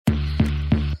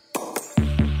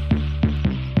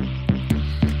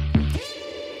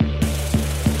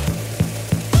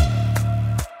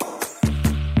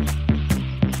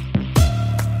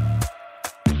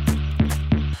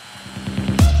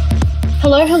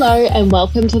Hello, and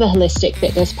welcome to the Holistic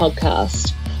Fitness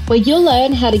Podcast, where you'll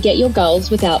learn how to get your goals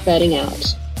without burning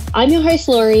out. I'm your host,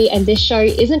 Laurie, and this show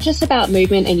isn't just about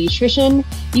movement and nutrition.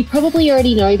 You probably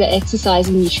already know that exercise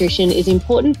and nutrition is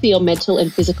important for your mental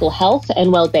and physical health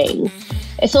and well-being.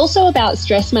 It's also about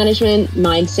stress management,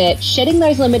 mindset, shedding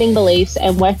those limiting beliefs,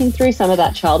 and working through some of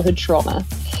that childhood trauma.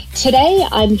 Today,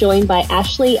 I'm joined by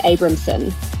Ashley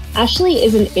Abramson. Ashley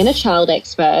is an inner child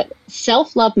expert,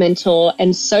 self-love mentor,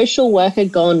 and social worker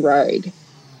gone rogue.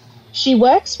 She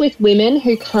works with women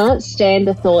who can't stand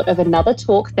the thought of another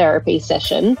talk therapy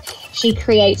session. She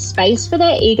creates space for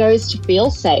their egos to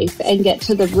feel safe and get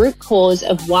to the root cause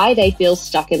of why they feel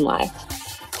stuck in life.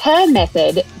 Her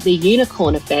method, the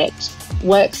unicorn effect,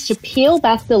 works to peel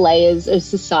back the layers of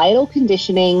societal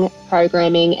conditioning,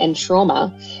 programming, and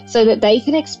trauma so that they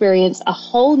can experience a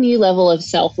whole new level of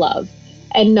self-love.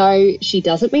 And no, she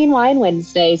doesn't mean wine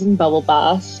Wednesdays and bubble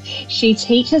baths. She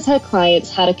teaches her clients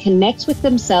how to connect with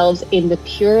themselves in the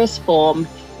purest form,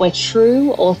 where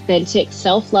true, authentic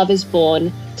self-love is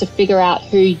born, to figure out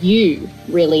who you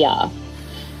really are.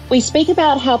 We speak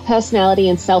about how personality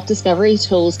and self-discovery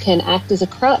tools can act as a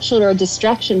crutch or a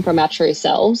distraction from our true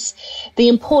selves, the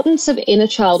importance of inner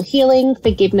child healing,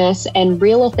 forgiveness, and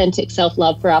real authentic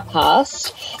self-love for our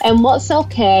past, and what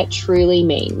self-care truly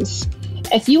means.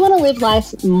 If you want to live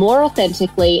life more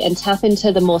authentically and tap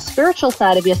into the more spiritual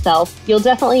side of yourself, you'll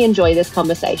definitely enjoy this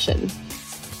conversation.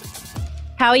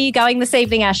 How are you going this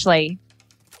evening, Ashley?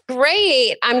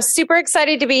 Great. I'm super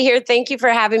excited to be here. Thank you for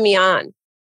having me on.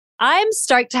 I'm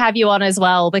stoked to have you on as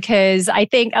well, because I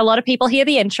think a lot of people hear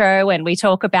the intro and we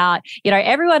talk about,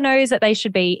 everyone knows that they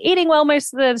should be eating well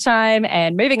most of the time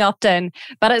and moving often,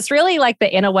 but it's really like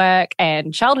the inner work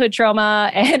and childhood trauma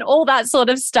and all that sort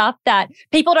of stuff that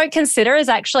people don't consider as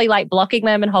actually like blocking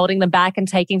them and holding them back and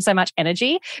taking so much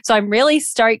energy. So I'm really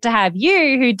stoked to have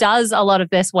you, who does a lot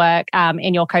of this work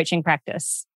in your coaching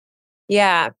practice.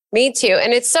 Yeah, me too.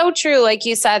 And it's so true, like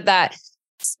you said, that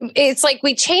it's like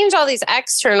we change all these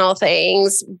external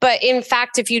things, but in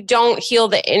fact, if you don't heal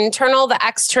the internal, the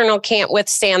external can't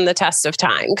withstand the test of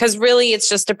time, because really it's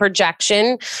just a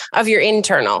projection of your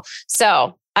internal.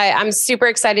 So I'm super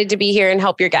excited to be here and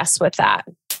help your guests with that.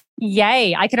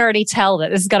 Yay. I can already tell that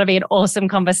this is going to be an awesome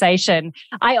conversation.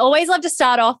 I always love to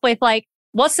start off with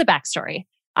what's the backstory?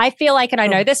 I feel like, and I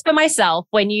know this for myself,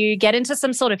 when you get into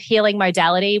some sort of healing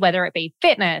modality, whether it be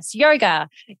fitness, yoga,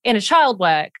 inner child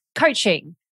work,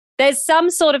 coaching, there's some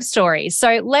sort of story.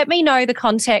 So let me know the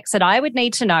context that I would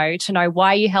need to know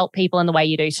why you help people in the way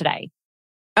you do today.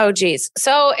 Oh, geez.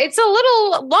 So it's a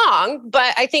little long,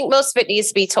 but I think most of it needs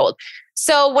to be told.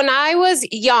 So when I was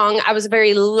young, I was a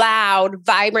very loud,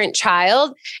 vibrant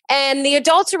child. And the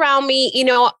adults around me,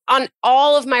 on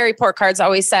all of my report cards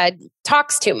always said,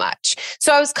 talks too much.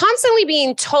 So I was constantly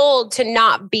being told to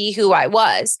not be who I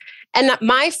was. And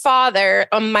my father,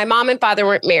 my mom and father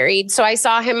weren't married. So I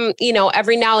saw him,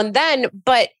 every now and then,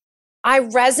 but I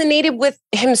resonated with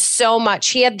him so much.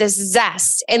 He had this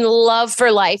zest and love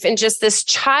for life and just this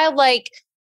childlike,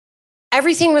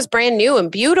 everything was brand new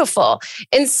and beautiful.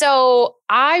 And so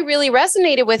I really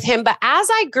resonated with him. But as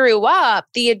I grew up,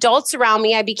 the adults around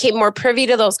me, I became more privy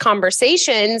to those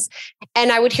conversations.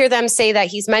 And I would hear them say that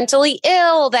he's mentally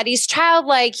ill, that he's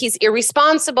childlike, he's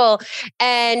irresponsible.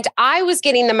 And I was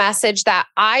getting the message that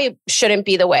I shouldn't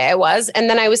be the way I was. And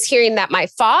then I was hearing that my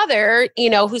father,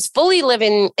 who's fully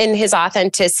living in his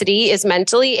authenticity, is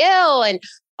mentally ill and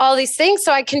all these things.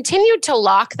 So I continued to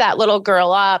lock that little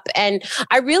girl up. And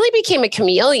I really became a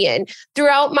chameleon.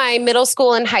 Throughout my middle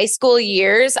school and high school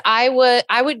years, I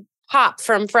would hop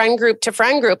from friend group to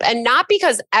friend group. And not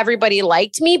because everybody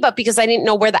liked me, but because I didn't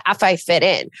know where the F I fit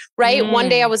in, right? One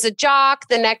day I was a jock.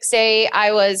 The next day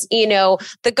I was,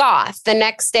 the goth. The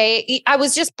next day I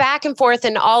was just back and forth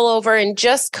and all over and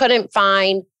just couldn't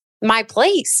find my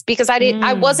place because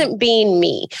I wasn't being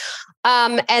me.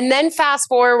 And then fast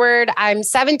forward, I'm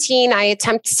 17. I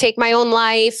attempt to take my own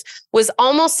life, was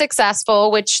almost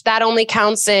successful, which that only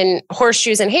counts in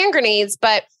horseshoes and hand grenades.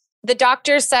 But the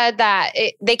doctor said that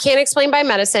they can't explain by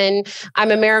medicine. I'm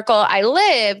a miracle. I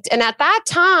lived. And at that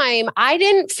time, I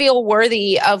didn't feel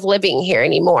worthy of living here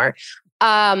anymore.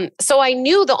 So I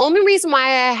knew the only reason why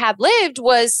I had lived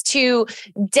was to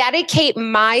dedicate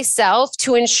myself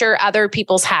to ensure other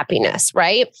people's happiness,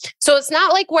 right? So it's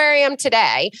not like where I am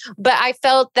today, but I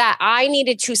felt that I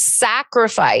needed to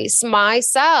sacrifice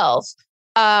myself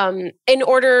in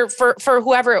order for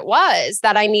whoever it was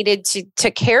that I needed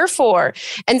to care for.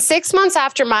 And 6 months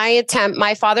after my attempt,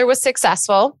 my father was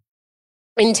successful.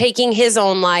 in taking his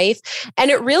own life.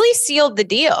 And it really sealed the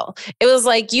deal. It was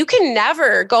like, you can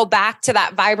never go back to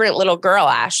that vibrant little girl,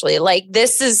 Ashley. Like,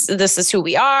 this is who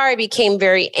we are. I became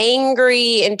very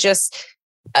angry and just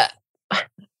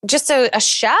a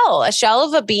shell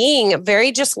of a being,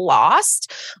 very just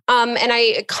lost. And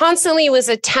I constantly was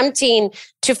attempting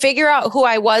to figure out who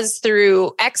I was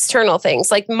through external things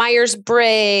like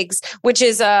Myers-Briggs, which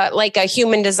is like a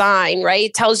human design, right?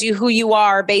 It tells you who you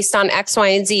are based on X, Y,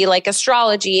 and Z, like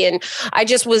astrology. And I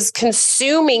just was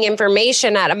consuming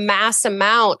information at a mass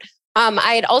amount.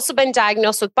 I had also been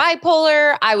diagnosed with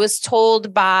bipolar. I was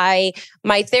told by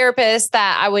my therapist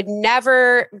that I would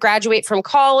never graduate from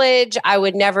college. I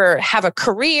would never have a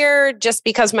career just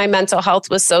because my mental health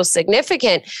was so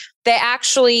significant. They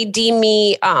actually deemed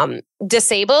me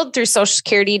disabled through Social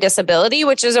Security disability,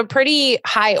 which is a pretty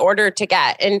high order to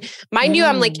get. And mind you,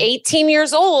 I'm like 18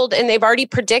 years old and they've already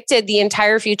predicted the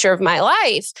entire future of my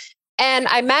life. And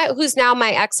I met who's now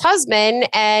my ex-husband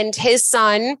and his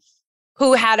son,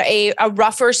 who had a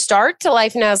rougher start to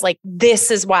life. And I was like,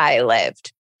 this is why I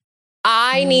lived.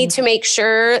 I need to make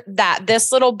sure that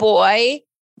this little boy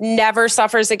never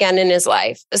suffers again in his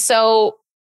life. So,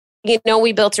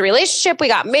 we built a relationship. We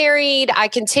got married. I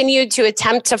continued to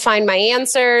attempt to find my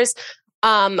answers.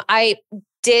 I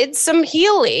did some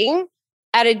healing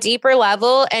at a deeper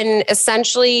level and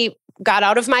essentially got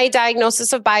out of my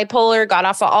diagnosis of bipolar, got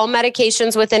off of all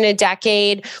medications within a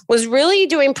decade, was really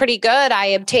doing pretty good. I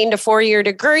obtained a 4-year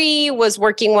degree, was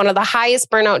working one of the highest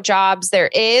burnout jobs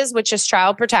there is, which is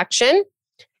child protection.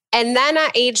 And then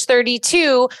at age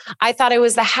 32, I thought I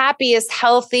was the happiest,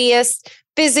 healthiest,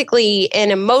 physically and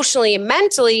emotionally and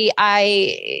mentally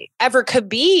I ever could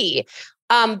be.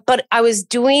 But I was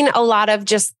doing a lot of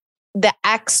just the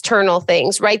external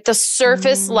things, right? The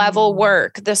surface level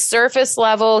work, the surface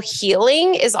level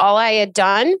healing is all I had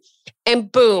done. And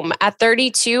boom, at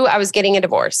 32, I was getting a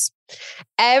divorce.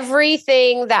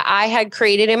 Everything that I had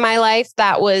created in my life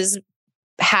that was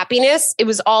happiness, it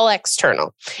was all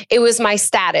external. It was my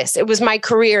status. It was my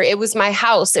career. It was my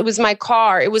house. It was my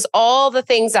car. It was all the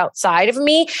things outside of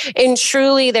me. And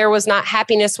truly, there was not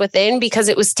happiness within because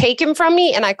it was taken from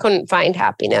me and I couldn't find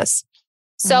happiness.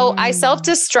 So I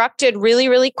self-destructed really,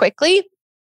 really quickly,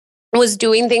 was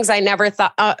doing things I never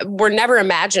thought were never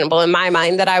imaginable in my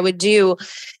mind that I would do.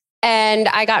 And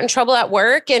I got in trouble at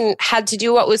work and had to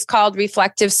do what was called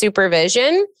reflective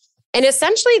supervision. And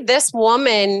essentially this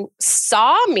woman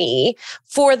saw me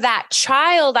for that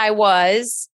child I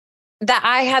was that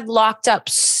I had locked up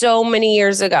so many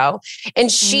years ago.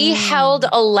 And she held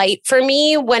a light for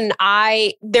me when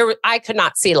I could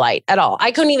not see light at all.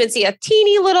 I couldn't even see a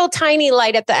teeny little tiny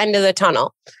light at the end of the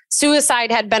tunnel.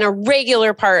 Suicide had been a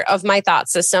regular part of my thought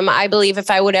system. I believe if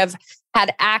I would have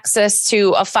had access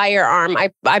to a firearm,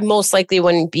 I most likely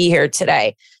wouldn't be here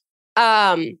today.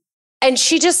 And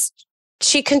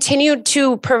she continued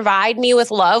to provide me with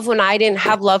love when I didn't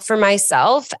have love for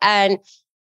myself. And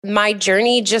my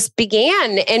journey just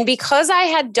began. And because I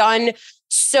had done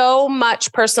so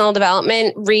much personal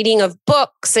development, reading of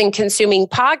books and consuming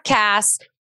podcasts,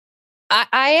 I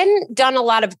hadn't done a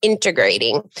lot of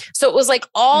integrating. So it was like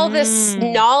all this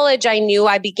knowledge I knew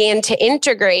I began to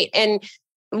integrate. And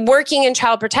working in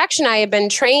child protection, I had been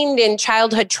trained in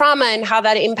childhood trauma and how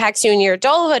that impacts you in your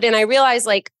adulthood. And I realized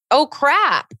like, oh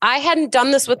crap, I hadn't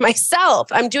done this with myself.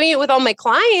 I'm doing it with all my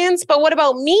clients, but what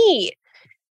about me?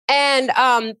 And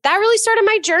that really started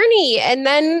my journey. And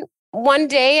then one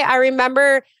day I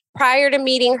remember prior to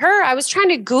meeting her, I was trying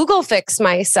to Google fix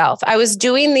myself. I was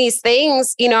doing these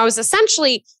things, I was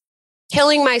essentially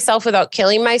killing myself without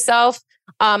killing myself.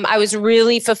 I was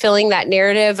really fulfilling that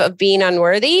narrative of being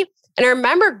unworthy. And I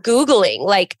remember Googling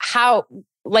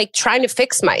trying to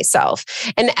fix myself.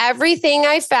 And everything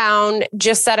I found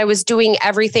just said I was doing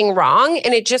everything wrong.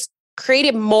 And it just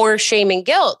created more shame and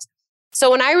guilt. So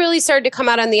when I really started to come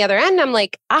out on the other end, I'm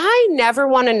like, I never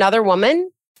want another woman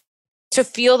to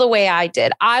feel the way I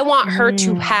did. I want her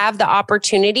to have the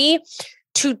opportunity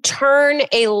to turn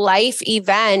a life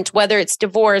event, whether it's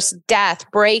divorce, death,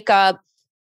 breakup,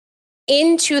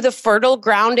 into the fertile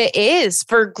ground it is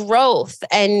for growth.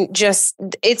 And just,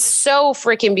 it's so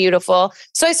freaking beautiful.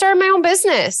 So I started my own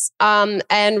business.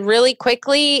 And really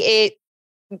quickly it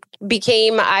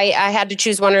became, I had to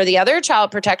choose one or the other,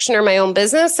 child protection or my own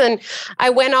business. And I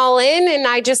went all in and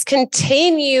I just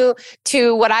continue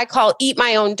to what I call eat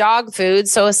my own dog food.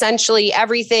 So essentially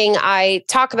everything I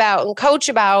talk about and coach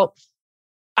about,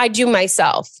 I do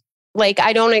myself. Like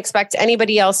I don't expect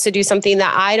anybody else to do something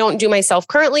that I don't do myself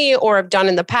currently or have done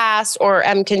in the past or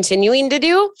am continuing to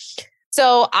do.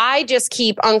 So I just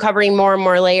keep uncovering more and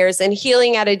more layers and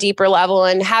healing at a deeper level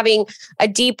and having a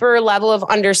deeper level of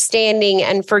understanding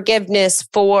and forgiveness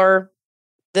for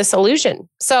this illusion.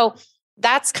 So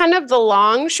that's kind of the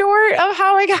long short of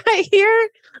how I got here.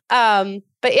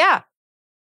 But yeah.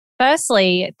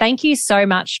 Firstly, thank you so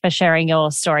much for sharing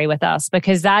your story with us,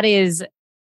 because that is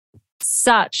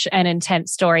such an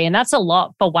intense story. And that's a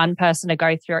lot for one person to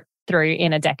go through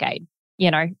in a decade,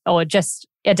 or just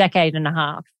a decade and a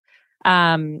half.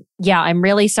 I'm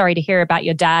really sorry to hear about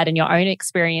your dad and your own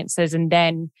experiences. And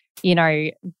then,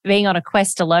 being on a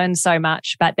quest to learn so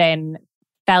much, but then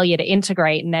failure to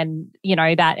integrate. And then,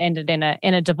 that ended in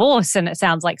a divorce, and it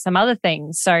sounds like some other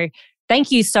things. So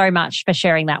thank you so much for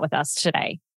sharing that with us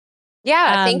today.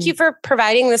 Yeah. Thank you for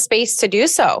providing the space to do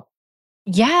so.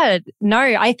 Yeah, no,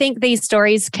 I think these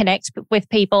stories connect with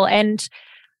people, and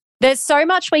there's so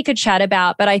much we could chat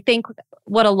about, but I think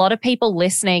what a lot of people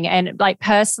listening, and like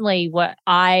personally, what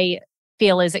I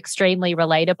feel is extremely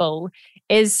relatable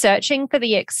is searching for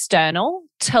the external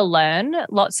to learn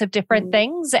lots of different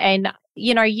things. And,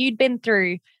 you'd been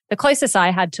through, the closest I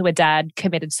had to a dad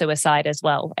committed suicide as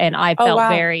well. And I felt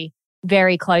very,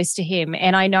 very close to him.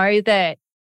 And I know that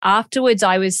afterwards,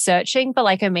 I was searching for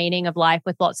like a meaning of life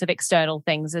with lots of external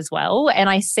things as well. And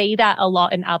I see that a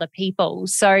lot in other people.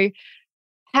 So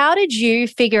how did you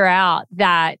figure out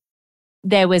that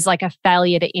there was like a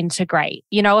failure to integrate?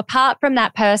 Apart from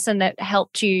that person that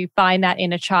helped you find that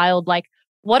inner child, like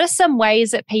what are some ways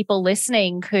that people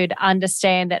listening could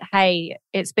understand that, hey,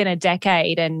 it's been a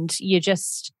decade and you're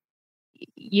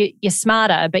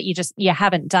smarter, but you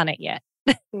haven't done it yet?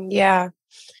 Yeah.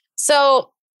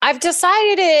 So I've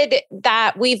decided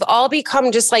that we've all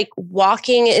become just like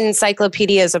walking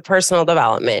encyclopedias of personal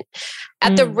development.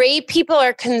 At the rate people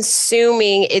are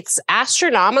consuming, it's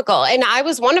astronomical. And I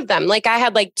was one of them. Like I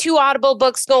had like 2 Audible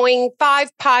books going,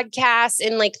 5 podcasts,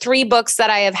 and like 3 books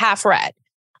that I have half read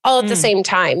all at the same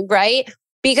time, right?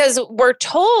 Because we're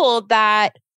told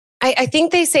that I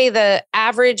think they say the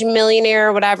average millionaire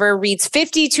or whatever reads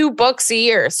 52 books a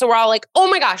year. So we're all like, oh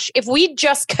my gosh, if we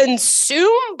just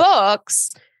consume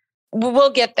books,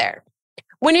 we'll get there.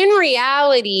 When in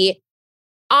reality,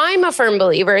 I'm a firm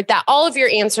believer that all of your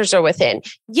answers are within.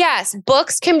 Yes,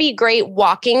 books can be great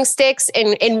walking sticks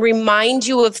and remind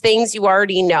you of things you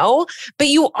already know, but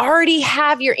you already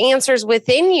have your answers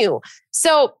within you.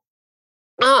 So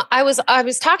I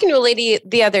was talking to a lady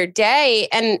the other day,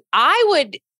 and I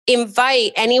would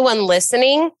invite anyone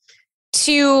listening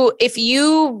to, if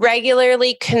you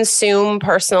regularly consume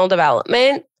personal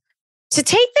development, to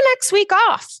take the next week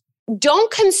off.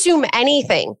 Don't consume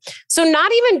anything. So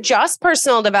not even just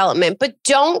personal development, but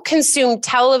don't consume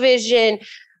television,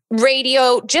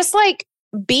 radio, just like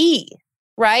be,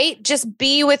 right? Just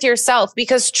be with yourself,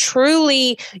 because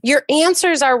truly your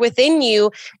answers are within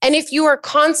you. And if you are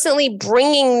constantly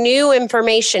bringing new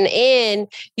information in,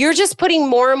 you're just putting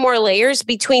more and more layers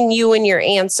between you and your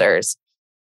answers.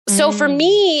 So for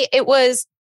me, it was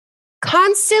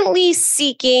constantly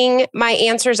seeking my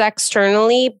answers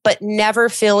externally, but never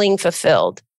feeling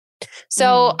fulfilled.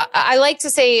 So I like to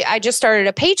say, I just started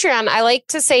a Patreon. I like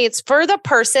to say it's for the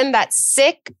person that's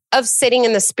sick of sitting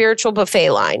in the spiritual buffet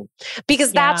line,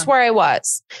 because that's where I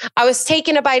was. I was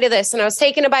taking a bite of this, and I was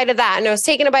taking a bite of that, and I was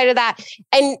taking a bite of that.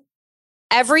 And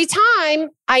every time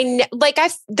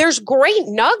there's great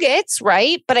nuggets,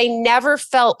 right? But I never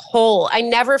felt whole. I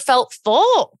never felt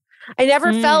full. I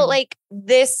never felt like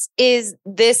this is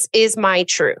my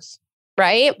truth,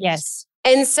 right? Yes.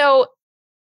 And so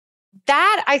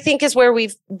that, I think, is where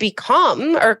we've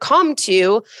become or come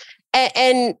to,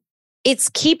 and it's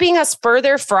keeping us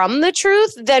further from the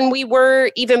truth than we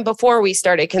were even before we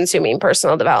started consuming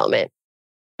personal development.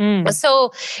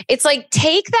 So it's like,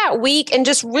 take that week and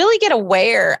just really get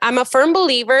aware. I'm a firm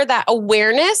believer that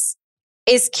awareness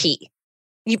is key.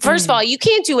 First of all, you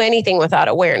can't do anything without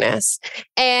awareness.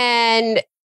 And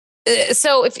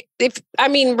so if I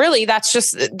mean, really, that's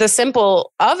just the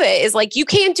simple of it, is like, you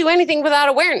can't do anything without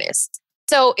awareness.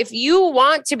 So if you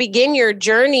want to begin your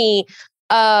journey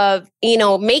of,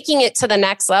 making it to the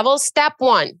next level, step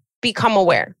 1, become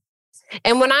aware.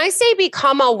 And when I say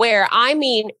become aware, I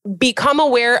mean, become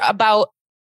aware about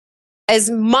as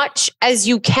much as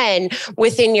you can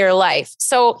within your life.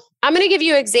 So I'm going to give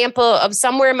you an example of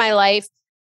somewhere in my life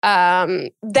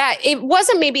that it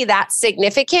wasn't maybe that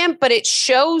significant, but it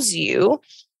shows you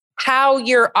how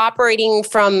you're operating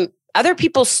from other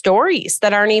people's stories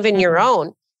that aren't even your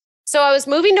own. So I was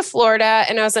moving to Florida,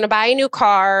 and I was going to buy a new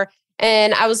car,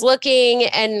 and I was looking,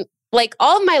 and like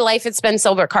all of my life, it's been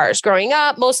silver cars. Growing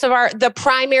up, the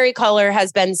primary color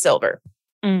has been silver.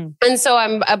 And so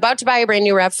I'm about to buy a brand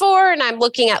new RAV4 and I'm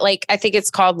looking at like, I think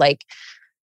it's called like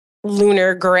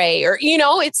lunar gray or,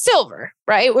 it's silver,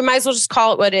 right? We might as well just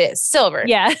call it what it is, silver.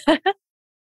 Yeah.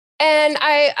 And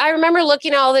I remember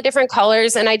looking at all the different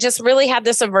colors and I just really had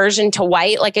this aversion to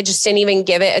white. Like I just didn't even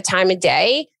give it a time of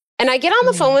day. And I get on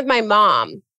the phone with my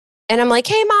mom and I'm like,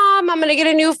 hey mom, I'm going to get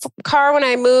a new car when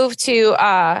I move to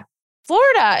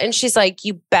Florida. And she's like,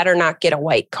 you better not get a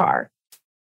white car.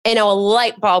 And a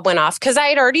light bulb went off because I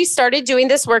had already started doing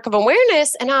this work of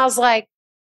awareness. And I was like,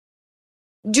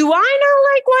 do I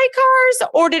not like white cars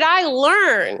or did I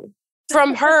learn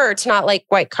from her to not like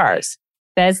white cars?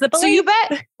 There's the belief. So you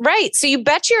bet, right. So you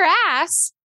bet your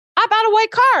ass I bought a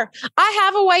white car. I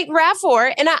have a white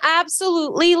RAV4 and I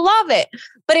absolutely love it.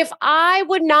 But if I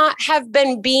would not have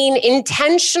been being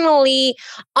intentionally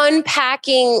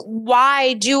unpacking why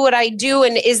I do what I do,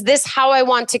 and is this how I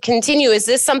want to continue? Is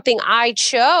this something I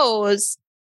chose?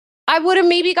 I would have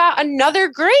maybe got another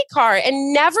gray car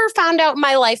and never found out in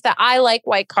my life that I like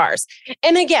white cars.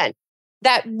 And again,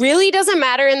 that really doesn't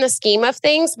matter in the scheme of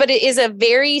things, but it is a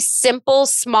very simple,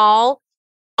 small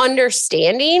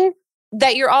understanding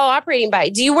that you're all operating by.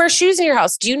 Do you wear shoes in your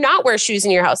house? Do you not wear shoes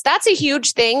in your house? That's a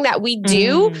huge thing that we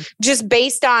do just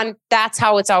based on that's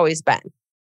how it's always been.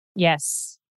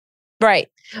 Yes. Right.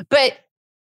 But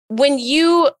when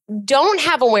you don't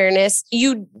have awareness,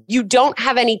 you don't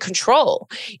have any control.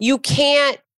 You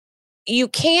can't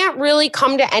really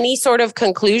come to any sort of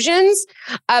conclusions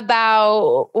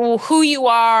about who you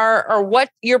are or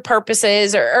what your purpose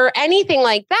is or anything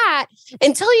like that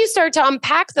until you start to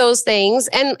unpack those things.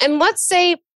 And let's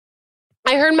say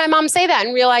I heard my mom say that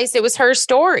and realized it was her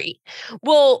story.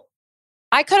 Well,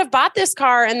 I could have bought this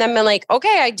car and then been like,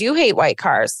 okay, I do hate white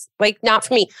cars. Like, not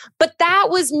for me. But that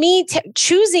was me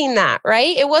choosing that,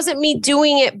 right? It wasn't me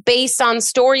doing it based on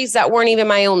stories that weren't even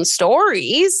my own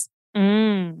stories.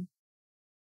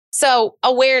 So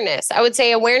awareness, I would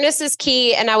say awareness is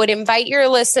key. And I would invite your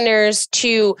listeners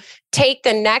to take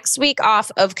the next week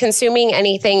off of consuming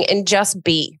anything and just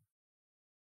be.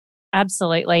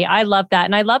 Absolutely. I love that.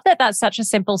 And I love that that's such a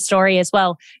simple story as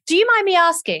well. Do you mind me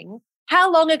asking, how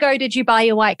long ago did you buy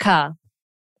your white car?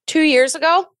 2 years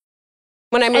ago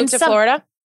when I moved to Florida.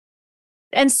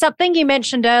 And something you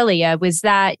mentioned earlier was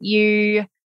that you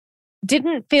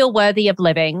didn't feel worthy of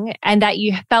living and that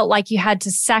you felt like you had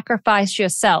to sacrifice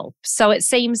yourself. So it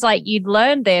seems like you'd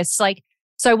learned this.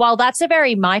 So while that's a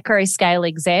very micro scale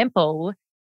example,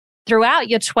 throughout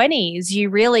your 20s, you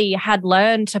really had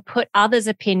learned to put others'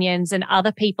 opinions and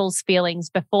other people's feelings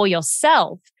before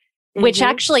yourself, which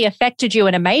actually affected you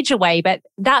in a major way. But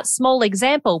that small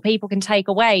example, people can take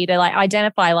away to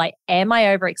identify, am I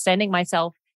overextending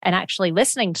myself and actually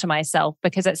listening to myself?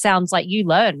 Because it sounds like you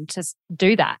learned to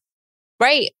do that.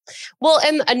 Right. Well,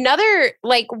 and another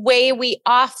way we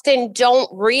often don't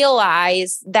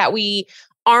realize that we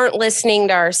aren't listening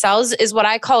to ourselves is what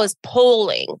I call is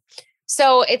polling.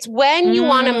 So it's when you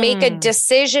want to make a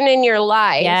decision in your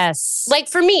life. Yes. Like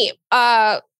for me,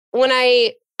 when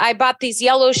I bought these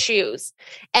yellow shoes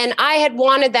and I had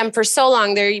wanted them for so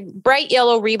long. They're bright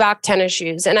yellow Reebok tennis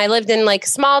shoes. And I lived in a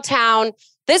small town.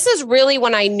 This is really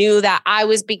when I knew that I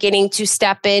was beginning to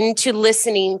step into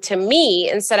listening to me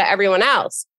instead of everyone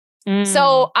else.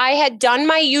 So I had done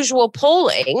my usual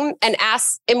polling and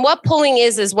asked, and what polling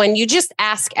is when you just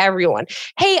ask everyone,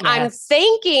 hey, yes, I'm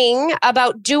thinking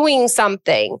about doing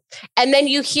something. And then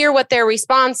you hear what their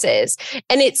response is.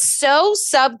 And it's so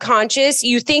subconscious.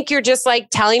 You think you're just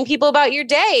telling people about your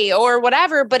day or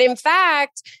whatever. But in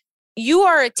fact, you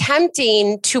are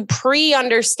attempting to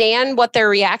pre-understand what their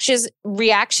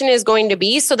reaction is going to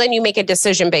be. So then you make a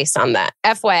decision based on that.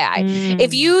 FYI.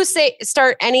 If you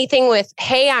start anything with,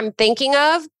 hey, I'm thinking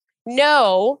of,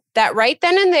 know that right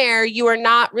then and there, you are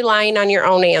not relying on your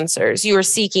own answers. You are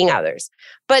seeking others.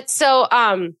 But so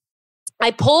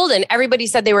I pulled and everybody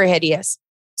said they were hideous.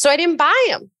 So I didn't buy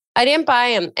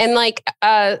them.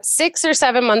 And 6 or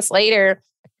 7 months later,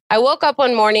 I woke up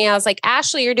one morning, I was like,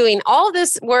 Ashley, you're doing all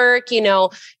this work,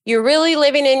 you're really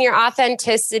living in your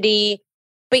authenticity,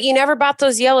 but you never bought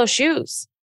those yellow shoes.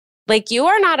 You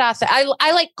are not authentic.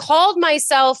 I called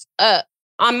myself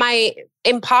on my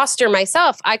imposter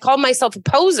myself. I called myself a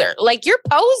poser. You're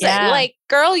posing. Yeah.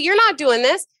 Girl, you're not doing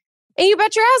this. And you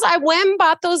bet your ass, I went and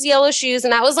bought those yellow shoes.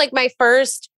 And that was my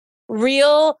first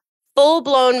real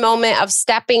full-blown moment of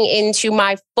stepping into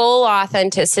my full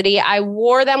authenticity. I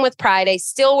wore them with pride. I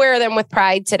still wear them with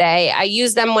pride today. I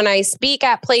use them when I speak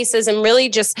at places and really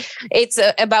it's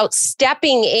about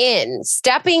stepping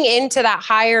into that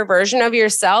higher version of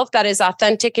yourself that is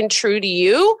authentic and true to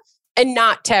you and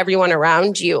not to everyone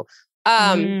around you.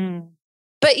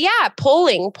 But yeah,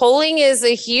 polling is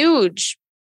a huge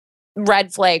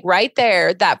red flag right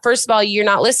there. That first of all, you're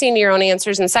not listening to your own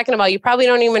answers. And second of all, you probably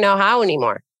don't even know how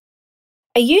anymore.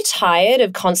 Are you tired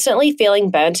of constantly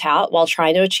feeling burnt out while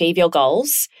trying to achieve your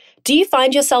goals? Do you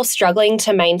find yourself struggling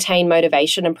to maintain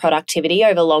motivation and productivity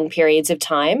over long periods of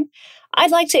time?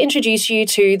 I'd like to introduce you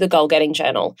to the Goal Getting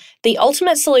Journal, the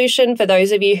ultimate solution for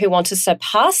those of you who want to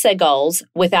surpass their goals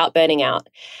without burning out.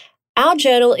 Our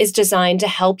journal is designed to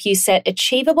help you set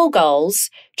achievable goals,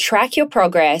 track your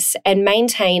progress, and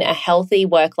maintain a healthy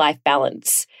work-life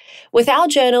balance. With our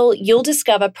journal, you'll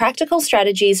discover practical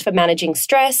strategies for managing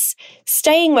stress,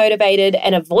 staying motivated,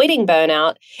 and avoiding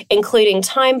burnout, including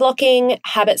time blocking,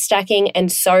 habit stacking,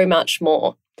 and so much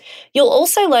more. You'll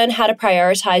also learn how to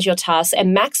prioritize your tasks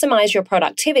and maximize your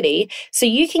productivity so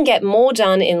you can get more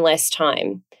done in less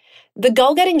time. The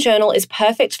Goal Getting Journal is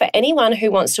perfect for anyone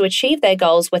who wants to achieve their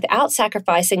goals without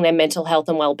sacrificing their mental health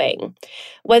and well-being.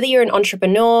 Whether you're an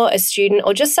entrepreneur, a student,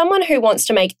 or just someone who wants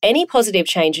to make any positive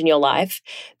change in your life,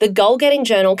 the Goal Getting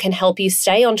Journal can help you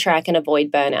stay on track and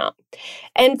avoid burnout.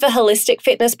 And for Holistic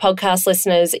Fitness podcast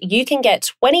listeners, you can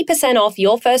get 20% off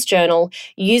your first journal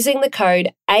using the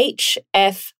code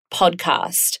HFPodcast.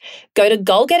 Go to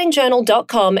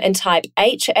goalgettingjournal.com and type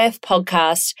HF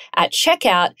Podcast at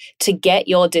checkout to get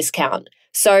your discount.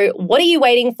 So what are you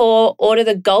waiting for? Order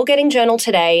the Goal Getting Journal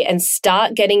today and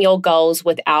start getting your goals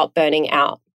without burning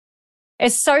out.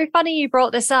 It's so funny you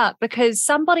brought this up because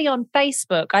somebody on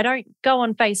Facebook, I don't go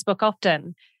on Facebook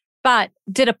often, but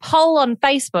did a poll on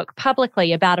Facebook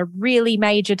publicly about a really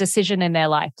major decision in their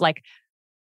life.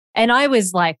 And I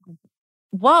was like,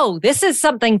 whoa, this is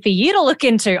something for you to look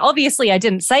into. Obviously, I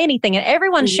didn't say anything and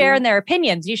everyone's sharing their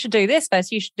opinions. You should do this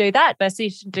versus you should do that versus you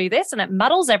should do this. And it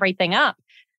muddles everything up.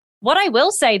 What I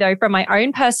will say though, from my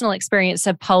own personal experience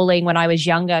of polling when I was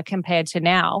younger compared to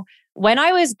now, when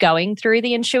I was going through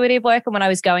the intuitive work and when I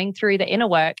was going through the inner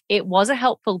work, it was a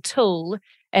helpful tool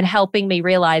in helping me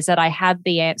realize that I had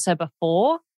the answer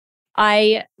before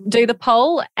I do the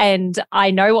poll and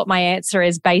I know what my answer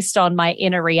is based on my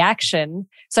inner reaction.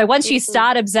 So once you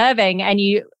start observing and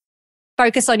you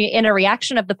focus on your inner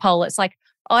reaction of the poll, it's like,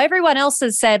 oh, everyone else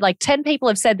has said, 10 people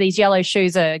have said these yellow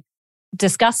shoes are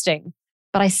disgusting,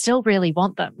 but I still really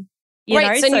want them. You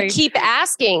know? So you keep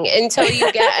asking until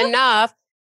you get enough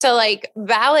to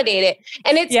validate it.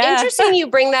 And it's interesting you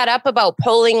bring that up about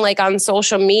polling on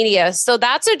social media. So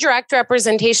that's a direct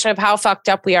representation of how fucked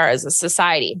up we are as a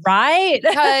society. Right?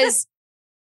 Because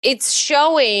it's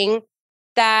showing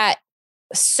that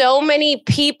so many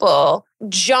people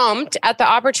jumped at the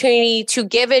opportunity to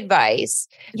give advice.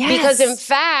 Yes. Because in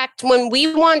fact, when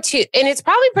we want to, and it's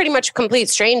probably pretty much a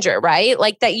complete stranger, right?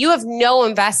 That you have no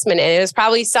investment in it. It's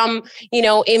probably some,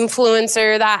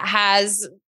 influencer that has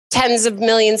tens of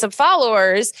millions of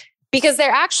followers because they're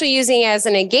actually using it as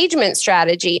an engagement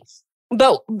strategy.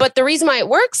 But the reason why it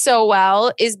works so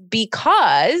well is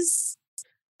because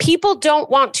people don't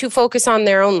want to focus on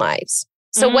their own lives.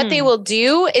 So what they will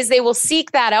do is they will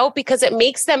seek that out because it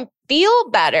makes them feel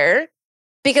better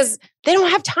because they don't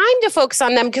have time to focus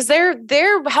on them because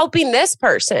they're helping this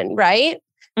person, right?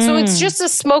 So it's just a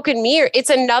smoke and mirror. It's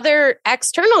another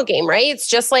external game, right? It's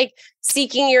just like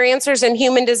seeking your answers in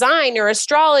human design or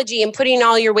astrology and putting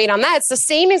all your weight on that. It's the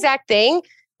same exact thing.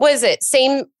 What is it?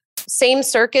 Same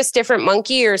circus, different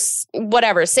monkey or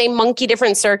whatever. Same monkey,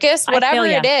 different circus, whatever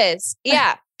it is.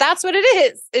 Yeah, that's what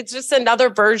it is. It's just another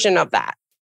version of that.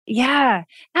 Yeah.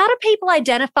 How do people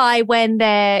identify when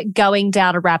they're going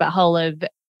down a rabbit hole of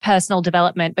personal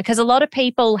development? Because a lot of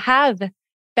people have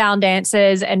found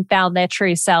answers and found their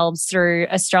true selves through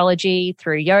astrology,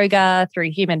 through yoga,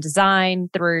 through human design,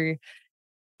 through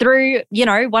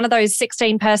one of those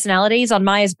 16 personalities on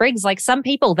Myers-Briggs. Some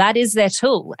people, that is their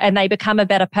tool and they become a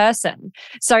better person.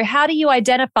 So how do you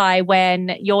identify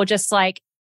when you're just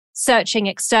searching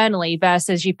externally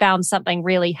versus you found something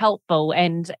really helpful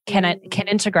and can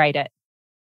integrate it?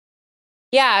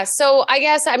 Yeah. So I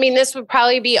guess, this would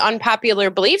probably be unpopular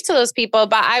belief to those people,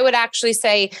 but I would actually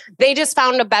say they just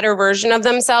found a better version of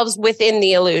themselves within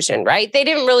the illusion, right? They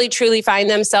didn't really truly find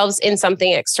themselves in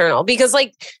something external because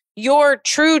your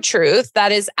true truth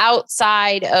that is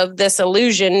outside of this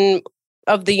illusion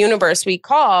of the universe we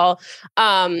call,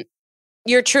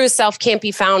 your true self can't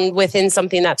be found within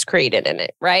something that's created in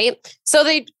it, right? So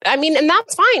and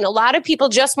that's fine. A lot of people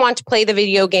just want to play the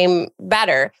video game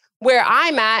better. Where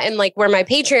I'm at and where my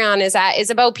Patreon is at is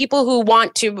about people who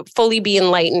want to fully be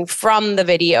enlightened from the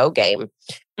video game.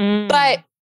 But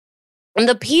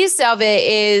the piece of it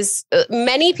is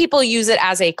many people use it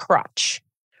as a crutch,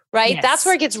 right? Yes. That's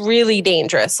where it gets really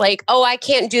dangerous. Like, oh, I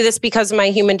can't do this because my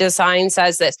human design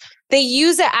says this. They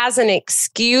use it as an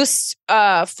excuse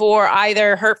for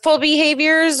either hurtful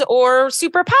behaviors or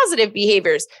super positive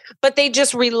behaviors, but they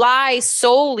just rely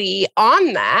solely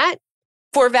on that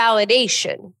for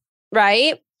validation,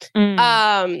 right?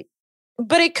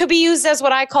 But it could be used as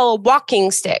what I call a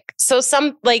walking stick. So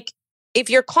if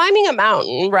you're climbing a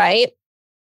mountain, right?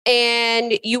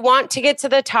 And you want to get to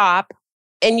the top,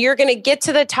 and you're going to get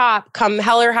to the top come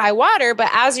hell or high water. But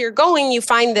as you're going, you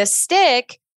find this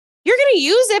stick, you're going to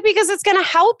use it because it's going to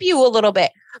help you a little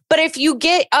bit. But if you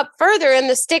get up further and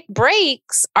the stick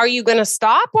breaks, are you going to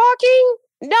stop walking?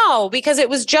 No, because it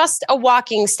was just a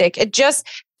walking stick. It just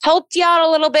helped you out a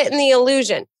little bit in the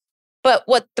illusion. But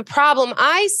what the problem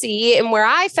I see and where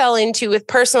I fell into with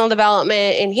personal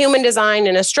development and human design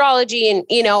and astrology and,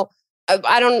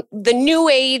 the new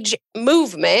age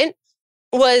movement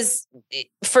was,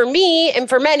 for me and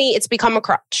for many, it's become a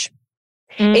crutch.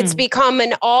 It's become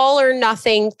an all or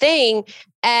nothing thing.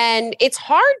 And it's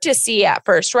hard to see at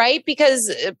first, right?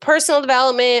 Because personal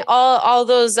development, all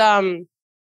those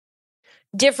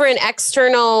different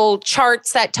external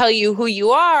charts that tell you who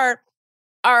you are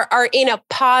in a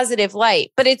positive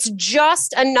light. But it's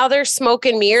just another smoke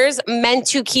and mirrors meant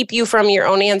to keep you from your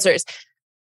own answers.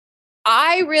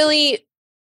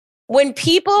 When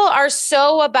people are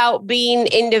so about being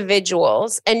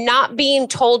individuals and not being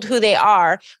told who they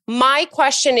are, my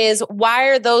question is, why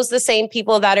are those the same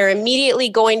people that are immediately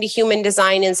going to human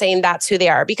design and saying that's who they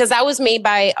are? Because that was made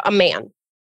by a man.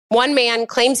 One man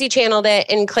claims he channeled it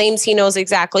and claims he knows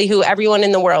exactly who everyone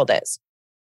in the world is.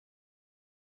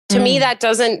 To me, that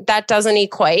doesn't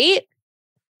equate.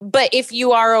 But if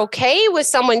you are okay with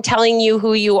someone telling you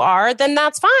who you are, then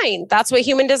that's fine. That's what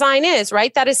human design is,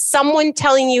 right? That is someone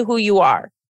telling you who you are.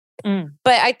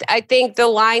 But I think the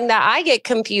line that I get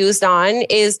confused on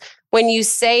is when you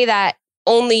say that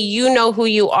only you know who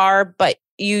you are, but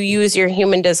you use your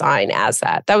human design as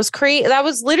that. That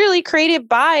was literally created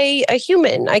by a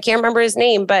human. I can't remember his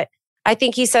name, but I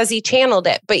think he says he channeled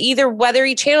it. But whether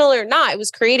he channeled it or not, it was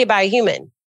created by a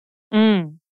human.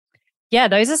 Yeah,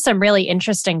 those are some really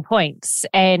interesting points.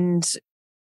 And,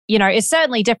 it's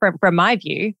certainly different from my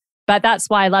view, but that's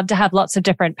why I love to have lots of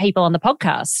different people on the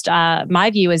podcast.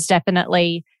 My view is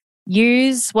definitely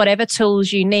use whatever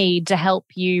tools you need to help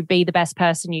you be the best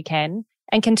person you can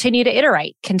and continue to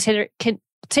iterate, continue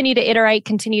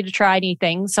to try new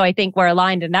things. So I think we're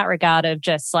aligned in that regard of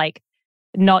just like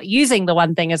not using the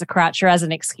one thing as a crutch or as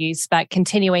an excuse, but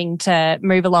continuing to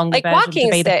move along like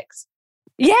walking sticks.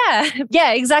 Yeah,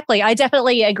 exactly. I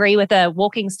definitely agree with the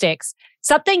walking sticks.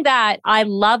 Something that I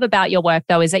love about your work,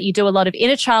 though, is that you do a lot of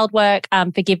inner child work,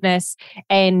 forgiveness,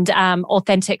 and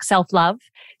authentic self-love.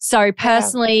 So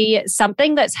personally,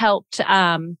 something that's helped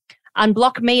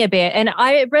unblock me a bit. And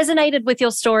I resonated with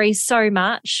your story so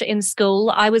much in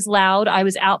school. I was loud, I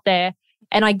was out there,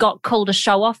 and I got called a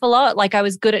show off a lot. Like I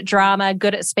was good at drama,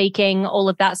 good at speaking, all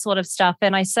of that sort of stuff.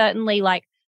 And I certainly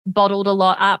bottled a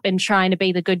lot up in trying to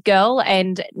be the good girl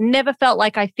and never felt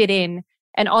like I fit in.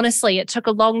 And honestly, it took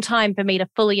a long time for me to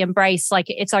fully embrace,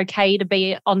 it's okay to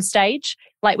be on stage.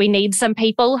 We need some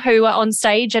people who are on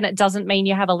stage, and it doesn't mean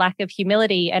you have a lack of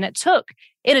humility. And it took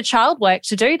inner child work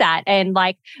to do that. And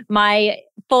my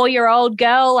 4-year-old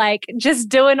girl, just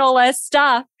doing all her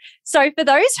stuff. So for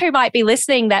those who might be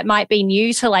listening that might be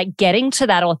new to getting to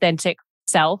that authentic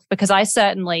self, because I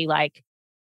certainly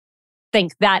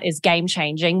think that is game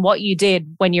changing. What you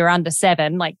did when you're under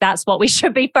 7, that's what we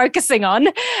should be focusing on.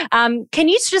 Can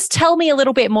you just tell me a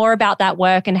little bit more about that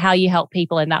work and how you help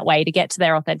people in that way to get to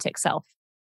their authentic self?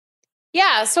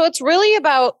 Yeah. So it's really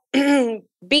about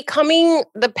becoming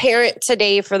the parent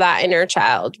today for that inner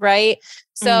child, right?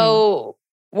 So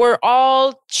we're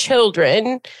all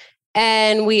children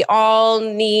and we all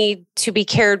need to be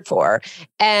cared for.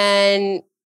 And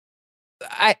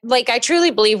I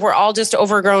truly believe we're all just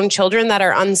overgrown children that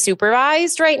are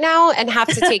unsupervised right now and have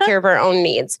to take care of our own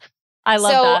needs. I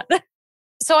love that.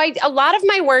 So a lot of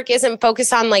my work isn't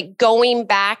focused on going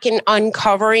back and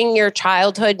uncovering your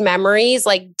childhood memories,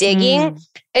 digging.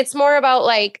 It's more about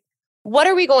what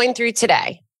are we going through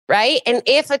today, right? And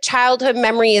if a childhood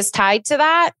memory is tied to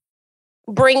that,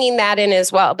 bringing that in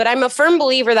as well. But I'm a firm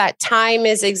believer that time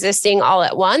is existing all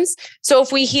at once. So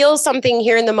if we heal something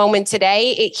here in the moment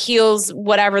today, it heals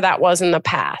whatever that was in the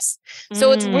past.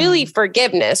 So it's really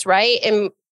forgiveness, right? And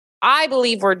I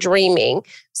believe we're dreaming.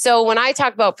 So when I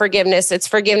talk about forgiveness, it's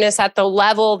forgiveness at the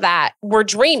level that we're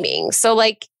dreaming. So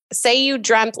say you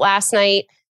dreamt last night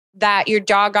that your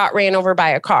dog got ran over by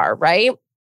a car, right?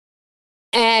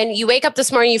 And you wake up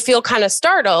this morning, you feel kind of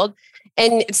startled.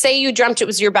 and say you dreamt it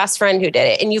was your best friend who did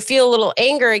it, and you feel a little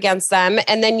anger against them,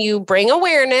 and then you bring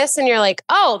awareness and you're like,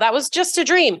 oh, that was just a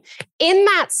dream. In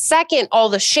that second, all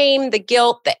the shame, the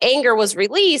guilt, the anger was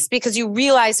released because you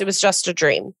realized it was just a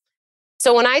dream.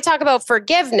 So when I talk about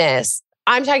forgiveness,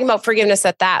 I'm talking about forgiveness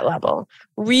at that level,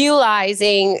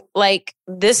 realizing like,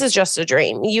 this is just a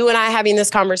dream. You and I having this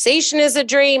conversation is a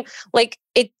dream. Like,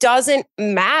 it doesn't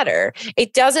matter.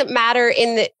 It doesn't matter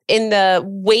in the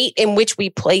weight in which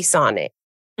we place on it.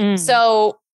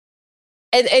 So,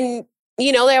 and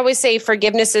you know, they always say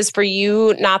forgiveness is for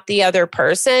you, not the other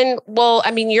person. Well,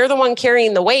 I mean, you're the one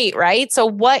carrying the weight, right? So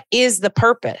what is the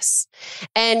purpose?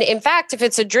 And in fact, if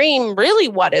it's a dream, really,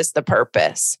 what is the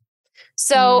purpose?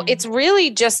 So it's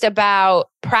really just about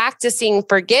practicing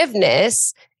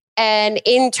forgiveness. And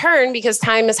in turn, because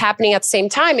time is happening at the same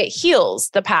time, it heals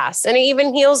the past and it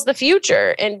even heals the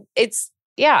future. And it's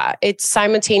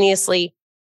simultaneously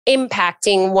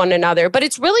impacting one another. But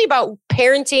it's really about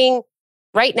parenting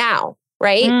right now,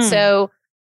 right? So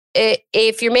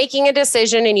if you're making a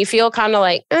decision and you feel kind of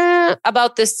like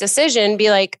about this decision, be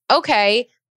like, okay,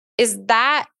 is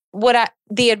that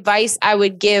the advice I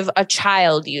would give a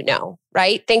child, you know,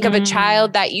 right? Think of a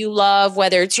child that you love,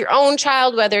 whether it's your own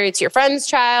child, whether it's your friend's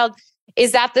child.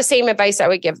 Is that the same advice I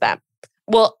would give them?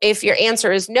 Well, if your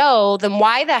answer is no, then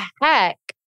why the heck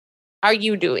are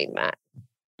you doing that?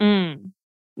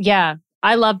 Yeah,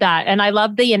 I love that. And I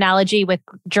love the analogy with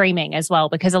dreaming as well,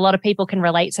 because a lot of people can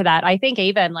relate to that. I think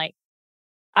even like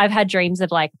I've had dreams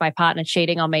of like my partner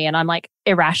cheating on me and I'm like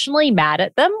irrationally mad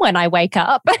at them when I wake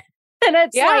up. And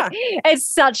it's like,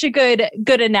 it's such a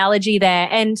good analogy there.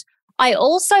 And I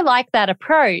also like that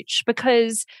approach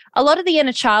because a lot of the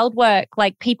inner child work,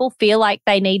 like people feel like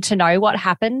they need to know what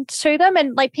happened to them,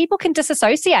 and like people can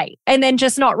disassociate and then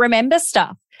just not remember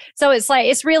stuff. So it's like,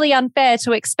 it's really unfair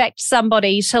to expect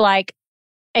somebody to like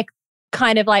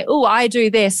kind of like, oh, I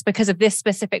do this because of this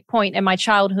specific point in my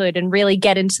childhood and really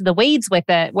get into the weeds with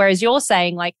it. Whereas you're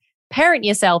saying like, parent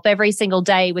yourself every single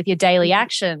day with your daily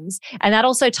actions. And that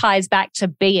also ties back to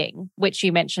being, which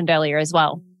you mentioned earlier as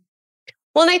well.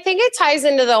 Well, and I think it ties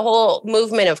into the whole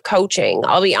movement of coaching.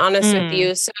 I'll be honest with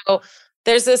you. So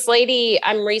there's this lady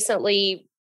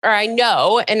I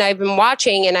know, and I've been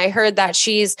watching, and I heard that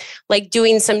she's like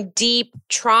doing some deep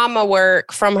trauma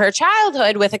work from her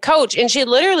childhood with a coach. And she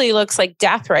literally looks like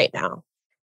death right now.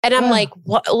 And I'm like,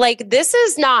 what? Like, this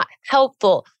is not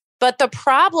helpful. But the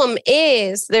problem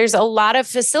is there's a lot of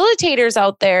facilitators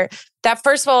out there that,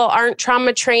 first of all, aren't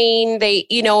trauma trained. They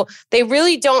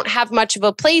really don't have much of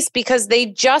a place because they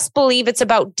just believe it's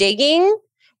about digging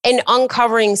and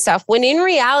uncovering stuff. When in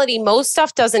reality, most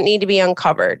stuff doesn't need to be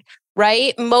uncovered,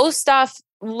 right? Most stuff,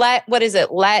 let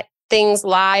things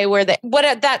lie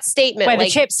that statement. Where the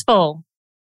chips fall.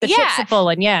 The chips are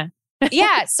falling, yeah.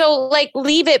 Yeah. So like,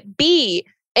 leave it be.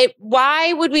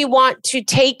 Why would we want to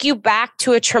take you back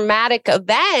to a traumatic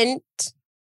event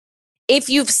if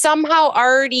you've somehow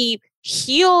already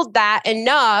healed that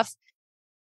enough?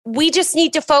 We just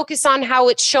need to focus on how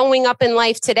it's showing up in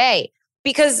life today.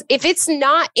 Because if it's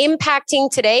not impacting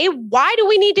today, why do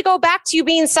we need to go back to you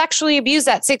being sexually abused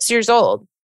at 6 years old?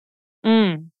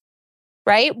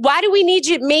 Right? Why do we need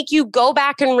to make you go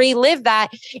back and relive that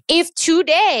if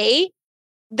today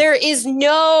there is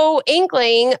no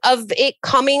inkling of it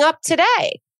coming up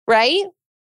today, right?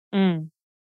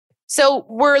 So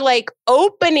we're like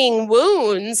opening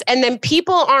wounds, and then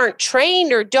people aren't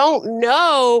trained or don't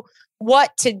know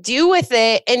what to do with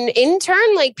it. And in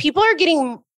turn, like people are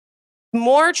getting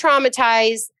more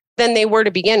traumatized than they were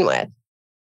to begin with.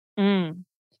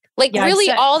 Like really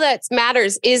all that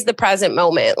matters is the present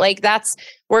moment. Like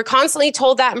we're constantly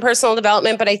told that in personal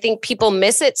development, but I think people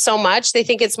miss it so much. They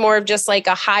think it's more of just like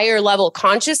a higher level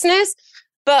consciousness,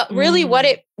 but really what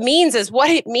it means is what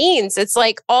it means. It's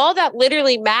like all that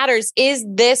literally matters is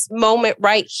this moment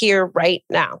right here, right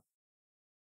now.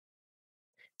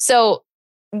 So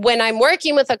when I'm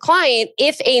working with a client,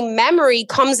 if a memory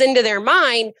comes into their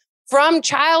mind from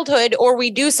childhood, or we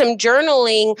do some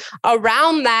journaling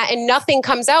around that and nothing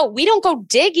comes out, we don't go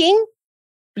digging.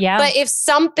 Yeah. But if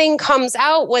something comes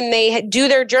out when they do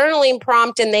their journaling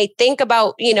prompt and they think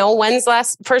about, when's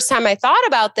first time I thought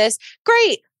about this,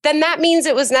 great. Then that means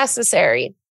it was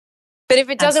necessary. But if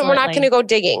it doesn't, we're not going to go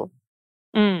digging.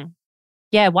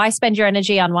 Yeah. Why spend your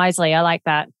energy unwisely? I like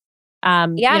that.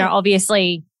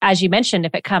 Obviously, as you mentioned,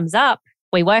 if it comes up,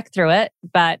 we work through it,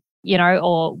 but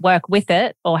or work with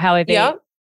it, or however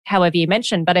you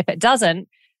mentioned. But if it doesn't,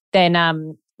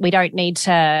 then we don't need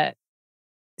to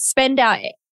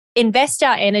invest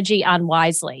our energy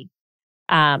unwisely.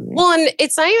 Well, and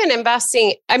it's not even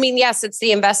investing. I mean, yes, it's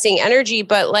the investing energy,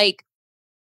 but like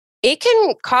it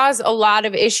can cause a lot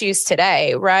of issues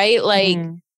today, right? Like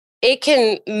it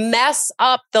can mess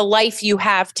up the life you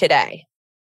have today.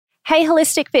 Hey,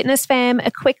 Holistic Fitness fam,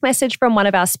 a quick message from one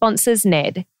of our sponsors,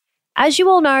 Ned. As you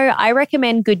all know, I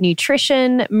recommend good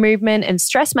nutrition, movement, and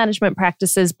stress management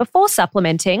practices before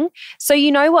supplementing, so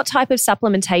you know what type of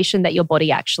supplementation that your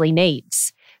body actually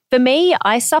needs. For me,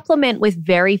 I supplement with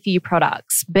very few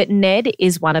products, but Ned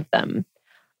is one of them.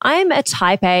 I'm a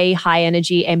type A,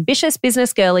 high-energy, ambitious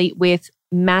business girly with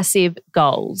massive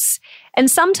goals.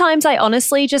 And sometimes I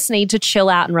honestly just need to chill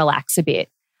out and relax a bit.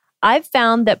 I've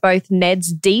found that both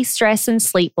Ned's de-stress and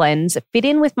sleep blends fit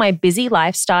in with my busy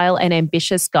lifestyle and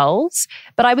ambitious goals,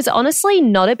 but I was honestly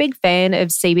not a big fan of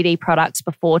CBD products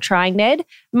before trying Ned,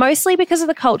 mostly because of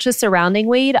the culture surrounding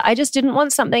weed. I just didn't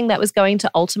want something that was going to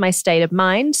alter my state of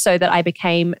mind so that I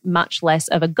became much less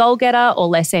of a goal-getter or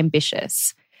less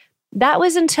ambitious. That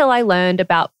was until I learned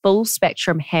about full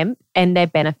spectrum hemp and their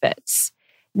benefits.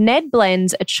 Ned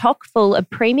blends are chock full of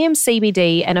premium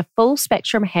CBD and a full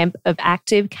spectrum hemp of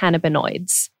active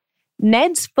cannabinoids.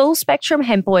 Ned's full spectrum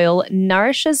hemp oil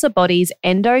nourishes the body's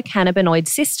endocannabinoid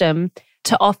system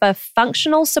to offer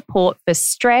functional support for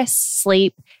stress,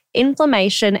 sleep,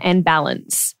 inflammation, and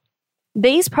balance.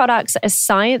 These products are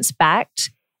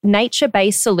science-backed,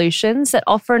 nature-based solutions that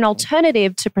offer an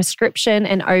alternative to prescription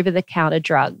and over-the-counter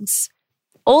drugs.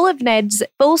 All of Ned's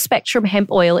full spectrum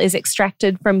hemp oil is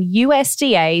extracted from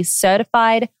USDA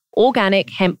certified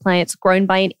organic hemp plants grown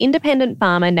by an independent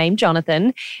farmer named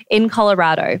Jonathan in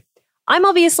Colorado. I'm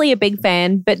obviously a big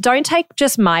fan, but don't take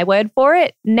just my word for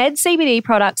it. Ned CBD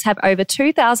products have over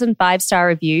 2,000 five-star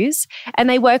reviews, and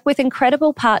they work with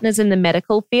incredible partners in the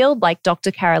medical field like Dr.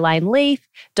 Caroline Leaf,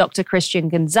 Dr. Christian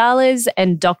Gonzalez,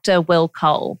 and Dr. Will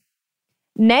Cole.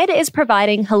 Ned is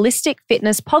providing Holistic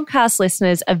Fitness podcast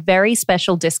listeners a very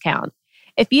special discount.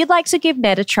 If you'd like to give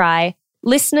Ned a try,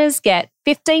 listeners get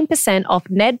 15% off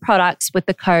Ned products with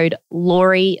the code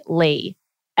Lori Lee,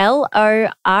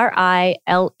 LORILEE.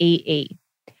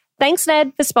 Thanks,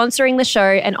 Ned, for sponsoring the show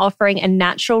and offering a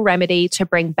natural remedy to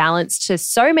bring balance to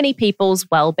so many people's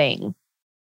well-being.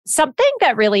 Something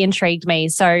that really intrigued me.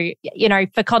 So,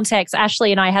 for context,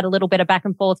 Ashley and I had a little bit of back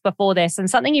and forth before this. And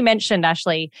something you mentioned,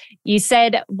 Ashley, you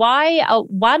said why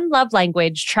one love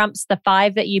language trumps the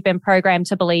 5 that you've been programmed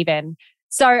to believe in.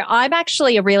 So I'm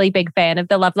actually a really big fan of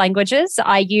the love languages.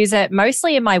 I use it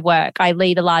mostly in my work. I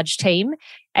lead a large team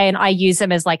and I use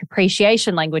them as like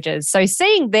appreciation languages. So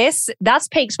seeing this, that's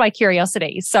piqued my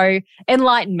curiosity. So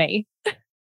enlighten me.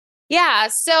 Yeah.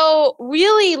 So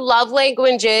really love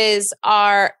languages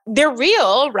they're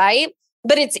real, right?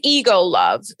 But it's ego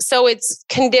love. So it's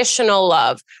conditional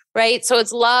love, right? So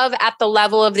it's love at the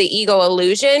level of the ego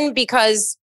illusion,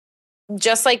 because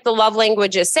just like the love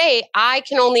languages say, I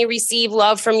can only receive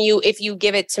love from you if you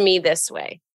give it to me this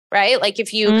way, right? Like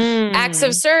if you acts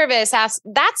of service,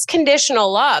 that's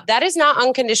conditional love. That is not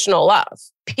unconditional love,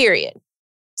 period.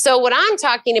 So what I'm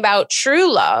talking about,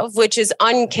 true love, which is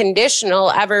unconditional,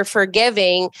 ever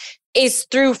forgiving, is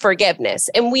through forgiveness.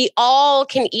 And we all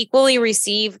can equally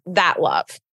receive that love,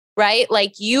 right?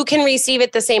 Like you can receive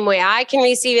it the same way. I can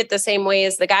receive it the same way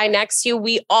as the guy next to you.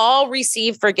 We all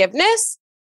receive forgiveness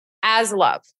as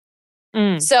love.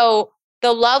 So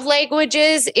the love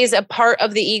languages is a part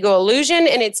of the ego illusion,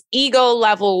 and it's ego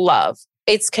level love.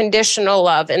 It's conditional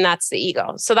love, and that's the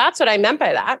ego. So that's what I meant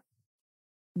by that.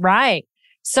 Right.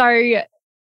 So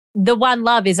the one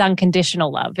love is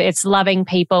unconditional love. It's loving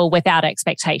people without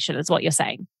expectation is what you're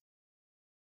saying.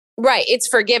 Right. It's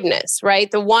forgiveness, right?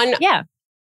 The one. Yeah.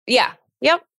 Yeah.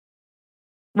 Yep.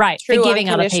 Right. True Forgiving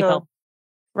other people.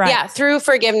 Right. Yeah. Through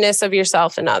forgiveness of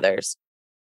yourself and others.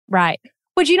 Right.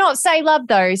 Would you not say love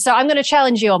though? So I'm going to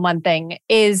challenge you on one thing,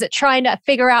 is trying to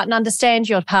figure out and understand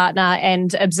your partner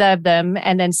and observe them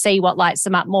and then see what lights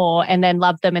them up more and then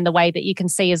love them in the way that you can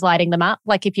see is lighting them up.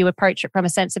 Like if you approach it from a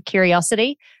sense of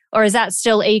curiosity, or is that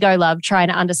still ego love, trying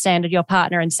to understand your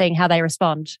partner and seeing how they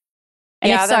respond?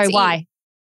 And if so, why?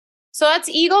 So that's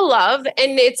ego love.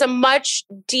 And it's a much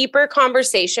deeper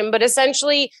conversation, but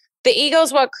essentially the ego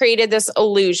is what created this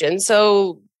illusion.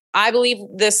 So I believe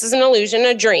this is an illusion,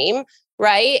 a dream.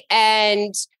 Right.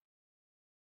 And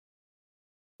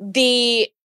the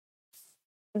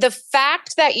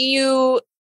fact that you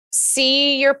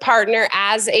see your partner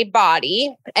as a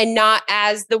body and not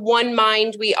as the one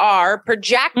mind we are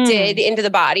projected into the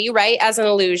body, right, as an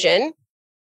illusion,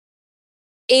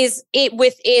 is it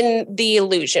within the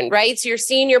illusion, right? So you're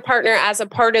seeing your partner as a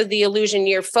part of the illusion.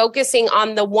 You're focusing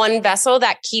on the one vessel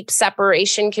that keeps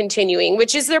separation continuing,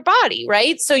 which is their body,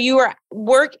 right? So you are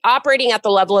operating at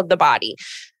the level of the body.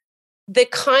 the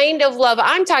kind of love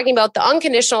I'm talking about, the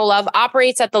unconditional love,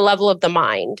 operates at the level of the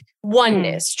mind.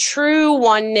 Oneness, true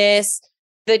oneness,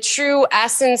 the true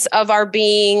essence of our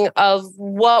being, of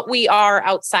what we are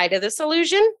outside of this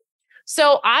illusion.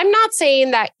 So I'm not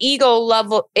saying that ego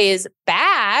love is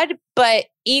bad, but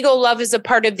ego love is a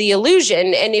part of the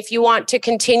illusion. And if you want to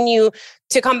continue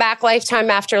to come back lifetime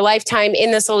after lifetime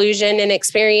in this illusion and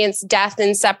experience death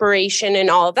and separation and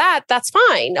all of that, that's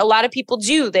fine. A lot of people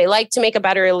do. They like to make a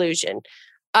better illusion.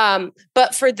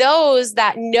 But for those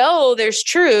that know there's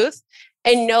truth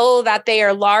and know that they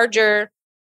are larger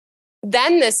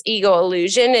than this ego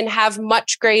illusion and have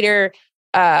much greater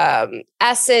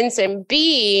essence and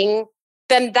being,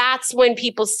 then that's when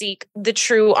people seek the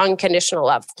true unconditional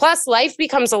love. Plus, life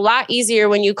becomes a lot easier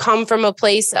when you come from a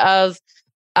place of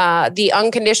the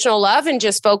unconditional love and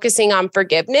just focusing on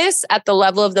forgiveness at the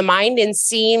level of the mind and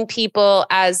seeing people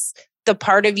as the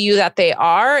part of you that they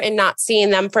are and not seeing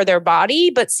them for their body,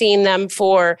 but seeing them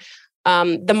for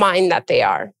the mind that they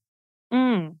are.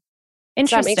 Interesting. Does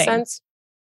that make sense?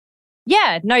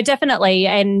 Yeah, no, definitely.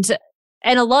 And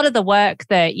a lot of the work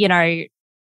that,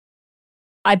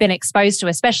 I've been exposed to,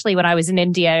 especially when I was in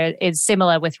India, is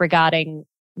similar with regarding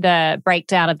the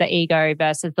breakdown of the ego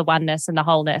versus the oneness and the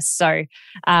wholeness. So,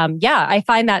 I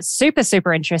find that super,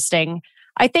 super interesting.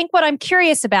 I think what I'm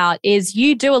curious about is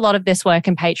you do a lot of this work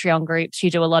in Patreon groups. You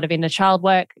do a lot of inner child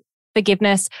work,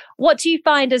 forgiveness. What do you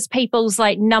find as people's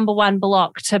number one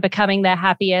block to becoming their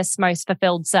happiest, most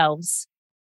fulfilled selves?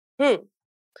 I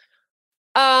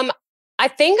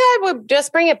think I would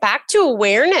just bring it back to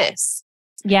awareness.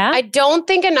 Yeah. I don't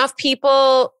think enough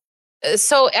people.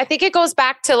 So I think it goes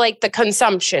back to the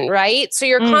consumption, right? So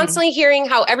you're constantly hearing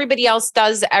how everybody else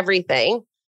does everything,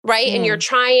 right? And you're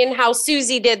trying how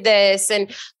Susie did this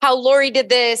and how Lori did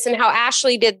this and how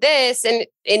Ashley did this. And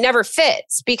it never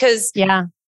fits because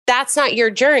that's not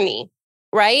your journey,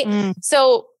 right?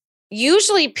 So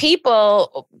usually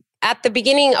people at the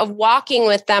beginning of walking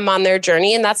with them on their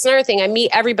journey, and that's another thing, I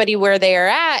meet everybody where they are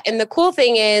at. And the cool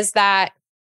thing is that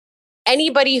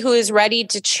anybody who is ready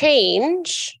to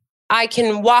change, I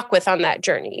can walk with on that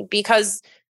journey because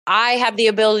I have the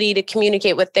ability to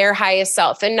communicate with their highest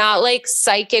self and not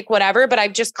psychic, whatever, but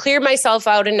I've just cleared myself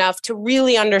out enough to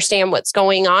really understand what's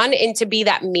going on and to be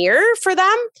that mirror for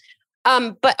them.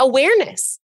 But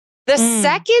awareness, the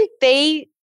second they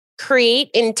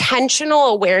create intentional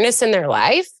awareness in their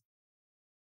life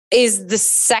is the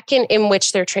second in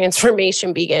which their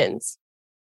transformation begins.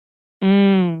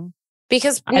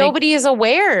 Because nobody is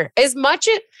aware as much.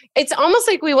 It's almost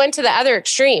like we went to the other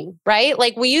extreme, right?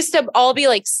 We used to all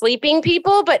be sleeping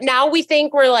people, but now we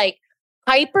think we're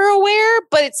hyper aware,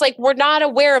 but it's we're not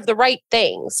aware of the right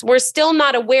things. We're still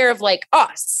not aware of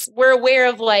us. We're aware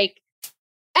of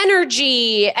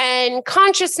energy and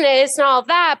consciousness and all of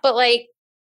that. But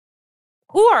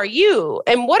who are you?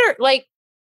 And what are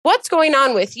what's going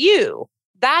on with you?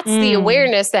 That's the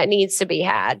awareness that needs to be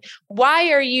had.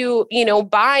 Why are you,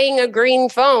 buying a green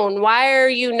phone? Why are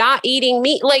you not eating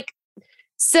meat?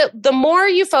 So the more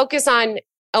you focus on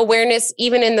awareness,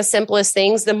 even in the simplest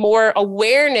things, the more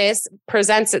awareness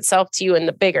presents itself to you in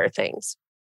the bigger things.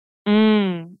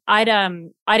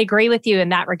 I'd agree with you in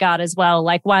that regard as well.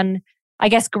 One, I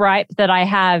guess, gripe that I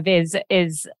have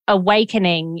is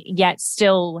awakening, yet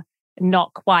still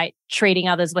not quite treating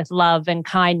others with love and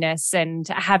kindness and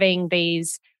having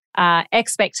these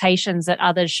expectations that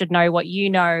others should know what you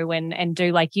know and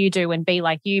do like you do and be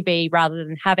like you be, rather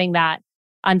than having that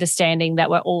understanding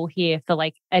that we're all here for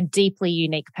a deeply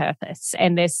unique purpose.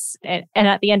 And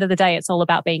at the end of the day, it's all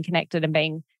about being connected and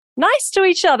being nice to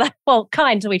each other. Well,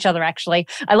 kind to each other, actually.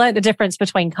 I learned the difference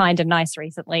between kind and nice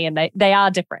recently, and they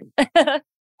are different.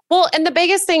 Well, and the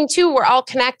biggest thing too, we're all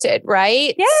connected,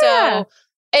 right? Yeah. So,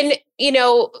 and,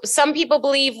 some people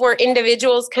believe we're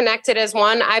individuals connected as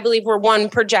one. I believe we're one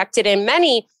projected in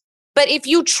many. But if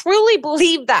you truly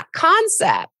believe that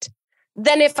concept,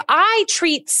 then if I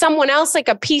treat someone else like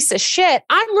a piece of shit,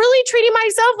 I'm really treating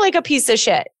myself like a piece of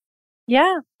shit.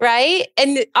 Yeah. Right.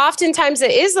 And oftentimes it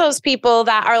is those people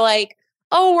that are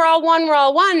oh, we're all one, we're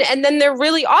all one. And then they're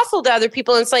really awful to other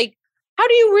people. And it's how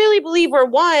do you really believe we're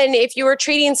one if you were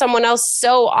treating someone else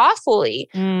so awfully?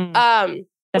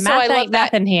 The math ain't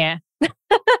math in here.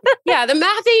 Yeah, the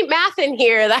math ain't math in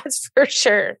here. That's for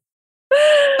sure.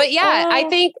 But yeah, I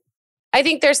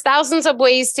think there's thousands of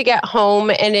ways to get home.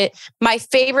 And my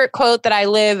favorite quote that I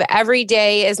live every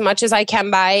day as much as I can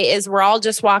by is "We're all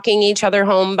just walking each other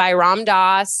home" by Ram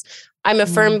Dass. I'm a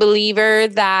firm believer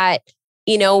that,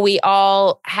 we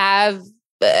all have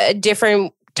a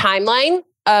different timeline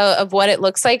of what it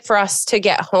looks like for us to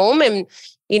get home. And,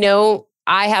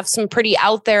 I have some pretty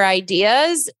out there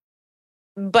ideas.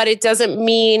 but it doesn't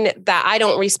mean that I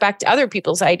don't respect other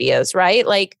people's ideas, right?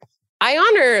 Like I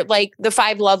honor like the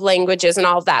 5 love languages and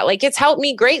all of that. Like it's helped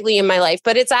me greatly in my life,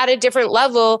 but it's at a different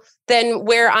level than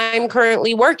where I'm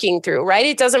currently working through, right?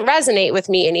 It doesn't resonate with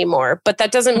me anymore, but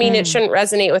that doesn't mean it shouldn't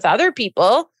resonate with other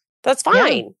people. That's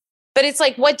fine. Yeah. But it's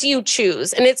like, what do you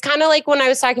choose? And it's kind of like when I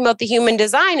was talking about the human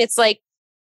design, it's like,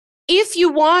 if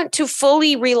you want to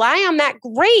fully rely on that,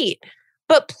 great.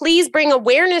 But please bring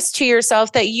awareness to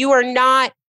yourself that you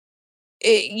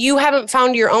haven't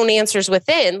found your own answers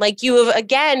within. Like you have,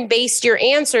 again, based your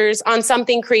answers on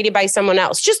something created by someone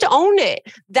else. Just own it.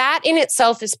 That in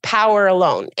itself is power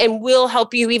alone and will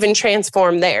help you even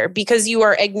transform there because you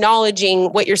are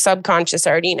acknowledging what your subconscious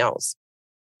already knows.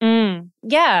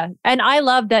 Yeah. And I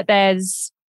love that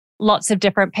there's lots of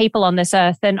different people on this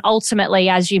earth. And ultimately,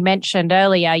 as you mentioned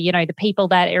earlier, you know, the people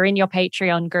that are in your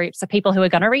Patreon groups, the people who are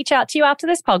going to reach out to you after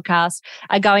this podcast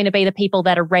are going to be the people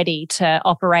that are ready to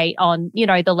operate on, you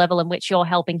know, the level in which you're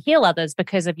helping heal others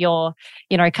because of your,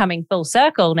 you know, coming full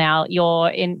circle now, your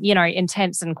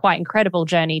intense and quite incredible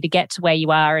journey to get to where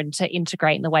you are and to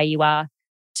integrate in the way you are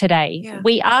today. Yeah.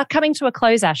 We are coming to a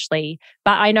close, Ashley,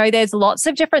 but I know there's lots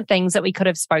of different things that we could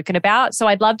have spoken about. So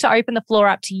I'd love to open the floor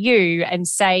up to you and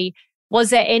say, was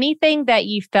there anything that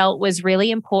you felt was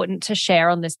really important to share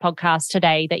on this podcast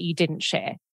today that you didn't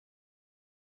share?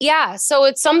 Yeah. So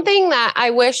it's something that I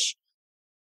wish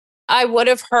I would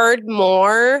have heard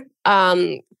more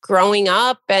growing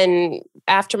up and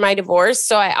after my divorce.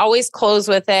 So I always close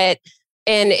with it.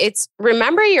 And it's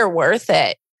remember you're worth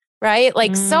it. Right?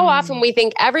 Like so often we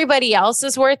think everybody else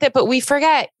is worth it, but we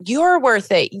forget you're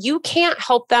worth it. You can't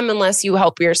help them unless you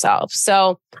help yourself.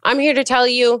 So I'm here to tell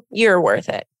you, you're worth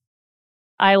it.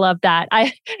 I love that.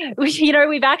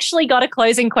 We've actually got a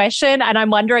closing question and I'm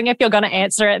wondering if you're going to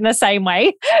answer it in the same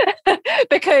way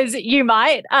because you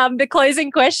might. The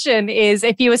closing question is,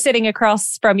 if you were sitting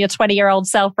across from your 20-year-old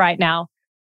self right now,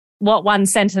 what one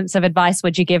sentence of advice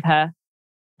would you give her?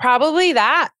 Probably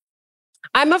that.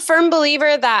 I'm a firm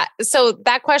believer so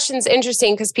that question's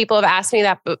interesting because people have asked me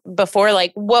that before,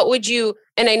 like, what would you,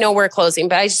 and I know we're closing,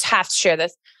 but I just have to share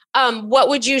this. What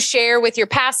would you share with your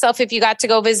past self if you got to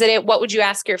go visit it? What would you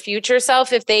ask your future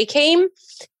self if they came?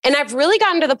 And I've really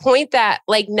gotten to the point that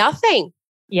like nothing.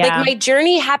 Yeah. Like my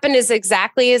journey happened as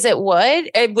exactly as it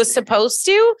was supposed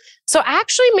to. So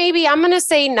actually, maybe I'm going to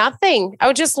say nothing. I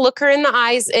would just look her in the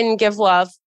eyes and give love.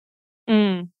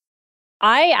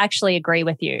 I actually agree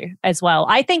with you as well.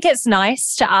 I think it's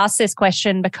nice to ask this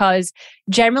question because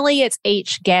generally it's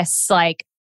each guest's like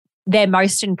their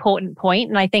most important point.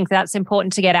 And I think that's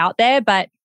important to get out there. But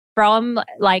from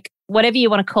like whatever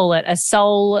you want to call it, a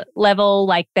soul level,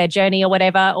 like their journey or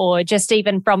whatever, or just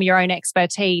even from your own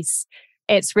expertise,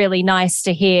 it's really nice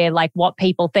to hear like what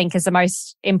people think is the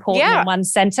most important in one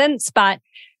sentence. But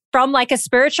from like a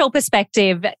spiritual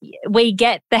perspective, we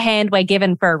get the hand we're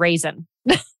given for a reason.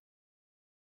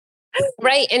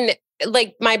 Right. And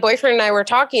like my boyfriend and I were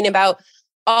talking about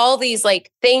all these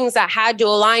like things that had to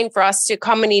align for us to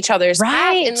come in each other's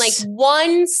path. And like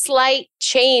one slight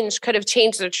change could have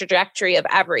changed the trajectory of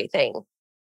everything.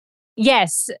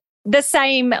 Yes. The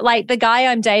same, like the guy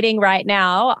I'm dating right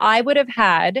now, I would have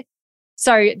had.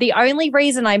 So the only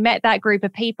reason I met that group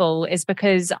of people is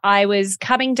because I was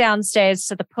coming downstairs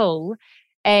to the pool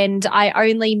and I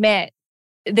only met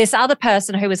this other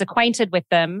person who was acquainted with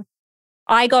them.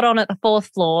 I got on at the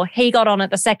 4th floor. He got on at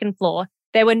the 2nd floor.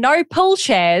 There were no pool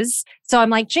chairs. So I'm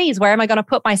like, geez, where am I going to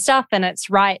put my stuff? And it's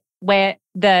right where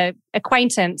the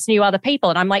acquaintance knew other people.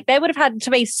 And I'm like, there would have had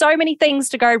to be so many things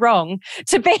to go wrong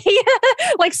to be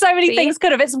like so many things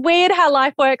could have. It's weird how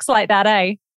life works like that,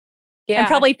 eh? Yeah. And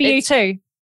probably for you too.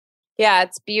 Yeah,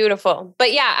 it's beautiful.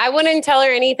 But yeah, I wouldn't tell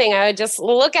her anything. I would just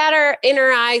look at her in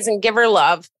her eyes and give her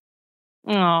love.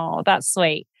 Oh, that's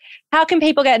sweet. How can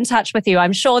people get in touch with you?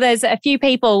 I'm sure there's a few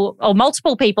people or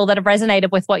multiple people that have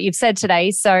resonated with what you've said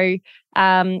today. So,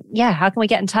 how can we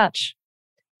get in touch?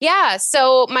 Yeah.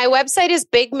 So my website is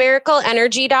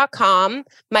bigmiracleenergy.com.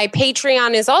 My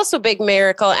Patreon is also Big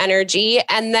Miracle Energy.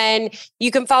 And then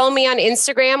you can follow me on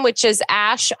Instagram, which is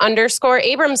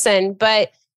Ash_Abramson.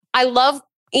 But I love,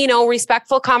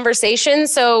 respectful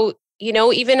conversations. So,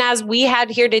 even as we had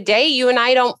here today, you and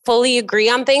I don't fully agree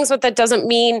on things, but that doesn't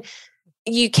mean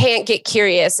you can't get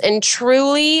curious. And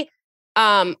truly,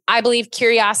 I believe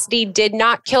curiosity did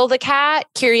not kill the cat.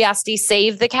 Curiosity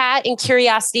saved the cat. And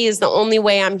curiosity is the only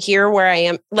way I'm here where I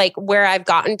am, like where I've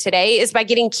gotten today, is by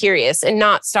getting curious and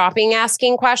not stopping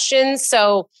asking questions.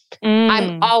 So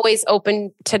I'm always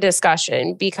open to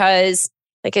discussion because,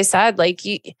 like I said, like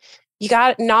you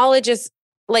got knowledge is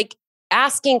like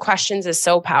asking questions is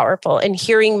so powerful, and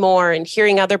hearing more and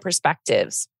hearing other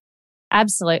perspectives.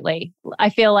 Absolutely. I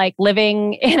feel like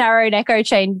living in our own echo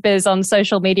chambers on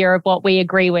social media of what we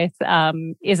agree with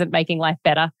isn't making life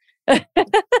better.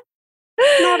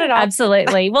 Not at all.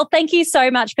 Absolutely. Well, thank you so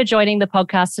much for joining the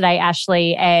podcast today,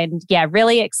 Ashley. And yeah,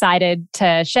 really excited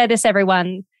to share this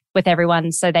with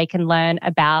everyone so they can learn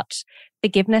about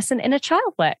forgiveness and inner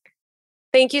child work.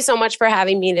 Thank you so much for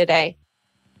having me today.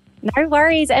 No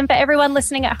worries. And for everyone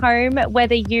listening at home,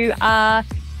 whether you are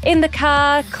in the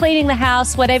car, cleaning the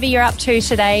house, whatever you're up to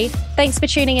today, thanks for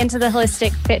tuning into the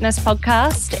Holistic Fitness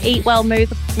Podcast. Eat well,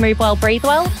 move well, breathe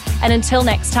well. And until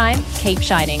next time, keep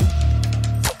shining.